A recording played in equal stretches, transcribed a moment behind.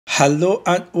Hello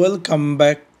and welcome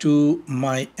back to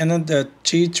my another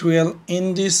tutorial.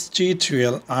 In this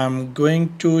tutorial I'm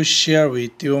going to share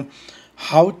with you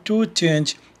how to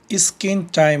change screen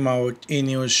timeout in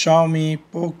your Xiaomi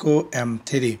Poco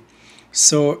M3.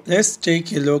 So let's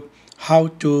take a look how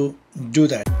to do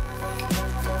that.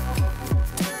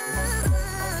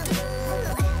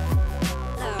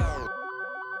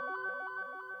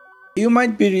 You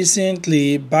might be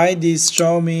recently buy this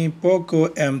Xiaomi Poco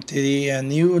M3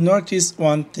 and you notice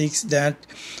one thing that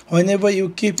whenever you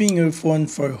keeping your phone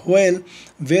for a while,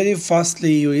 very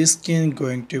fastly your screen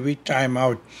going to be time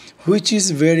out, which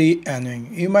is very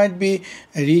annoying. You might be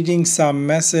reading some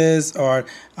message or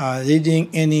reading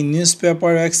any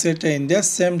newspaper etc. In that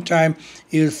same time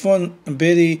your phone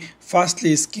very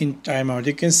fastly skin timeout.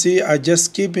 You can see I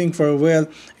just keeping for a while,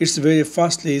 it's very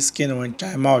fastly skin when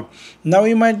timeout. Now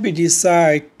you might be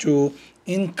decide to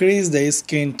increase the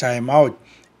screen timeout.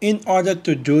 In order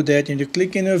to do that, you need to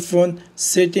click in your phone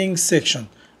settings section.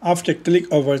 After click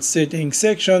over settings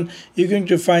section, you're going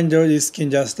to find the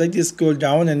skin just like this, scroll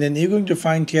down and then you're going to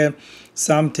find here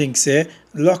something say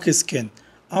lock screen.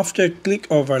 After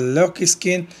click over lock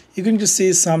screen, you're going to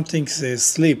see something say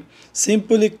sleep.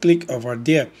 Simply click over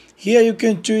there. Here you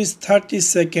can choose 30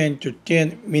 seconds to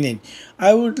 10 minutes.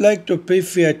 I would like to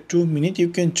prefer 2 minutes. You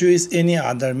can choose any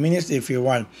other minutes if you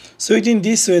want. So it in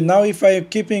this way. Now if I am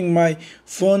keeping my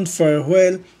phone for a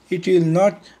while, it will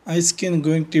not screen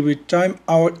going to be time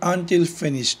out until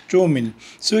finish 2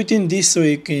 minutes. So it in this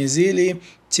way you can easily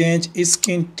change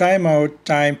screen timeout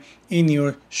time in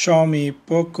your Xiaomi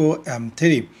Poco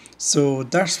M3. So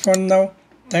that's for now.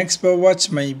 Thanks for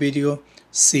watching my video.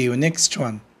 See you next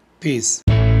one. Peace.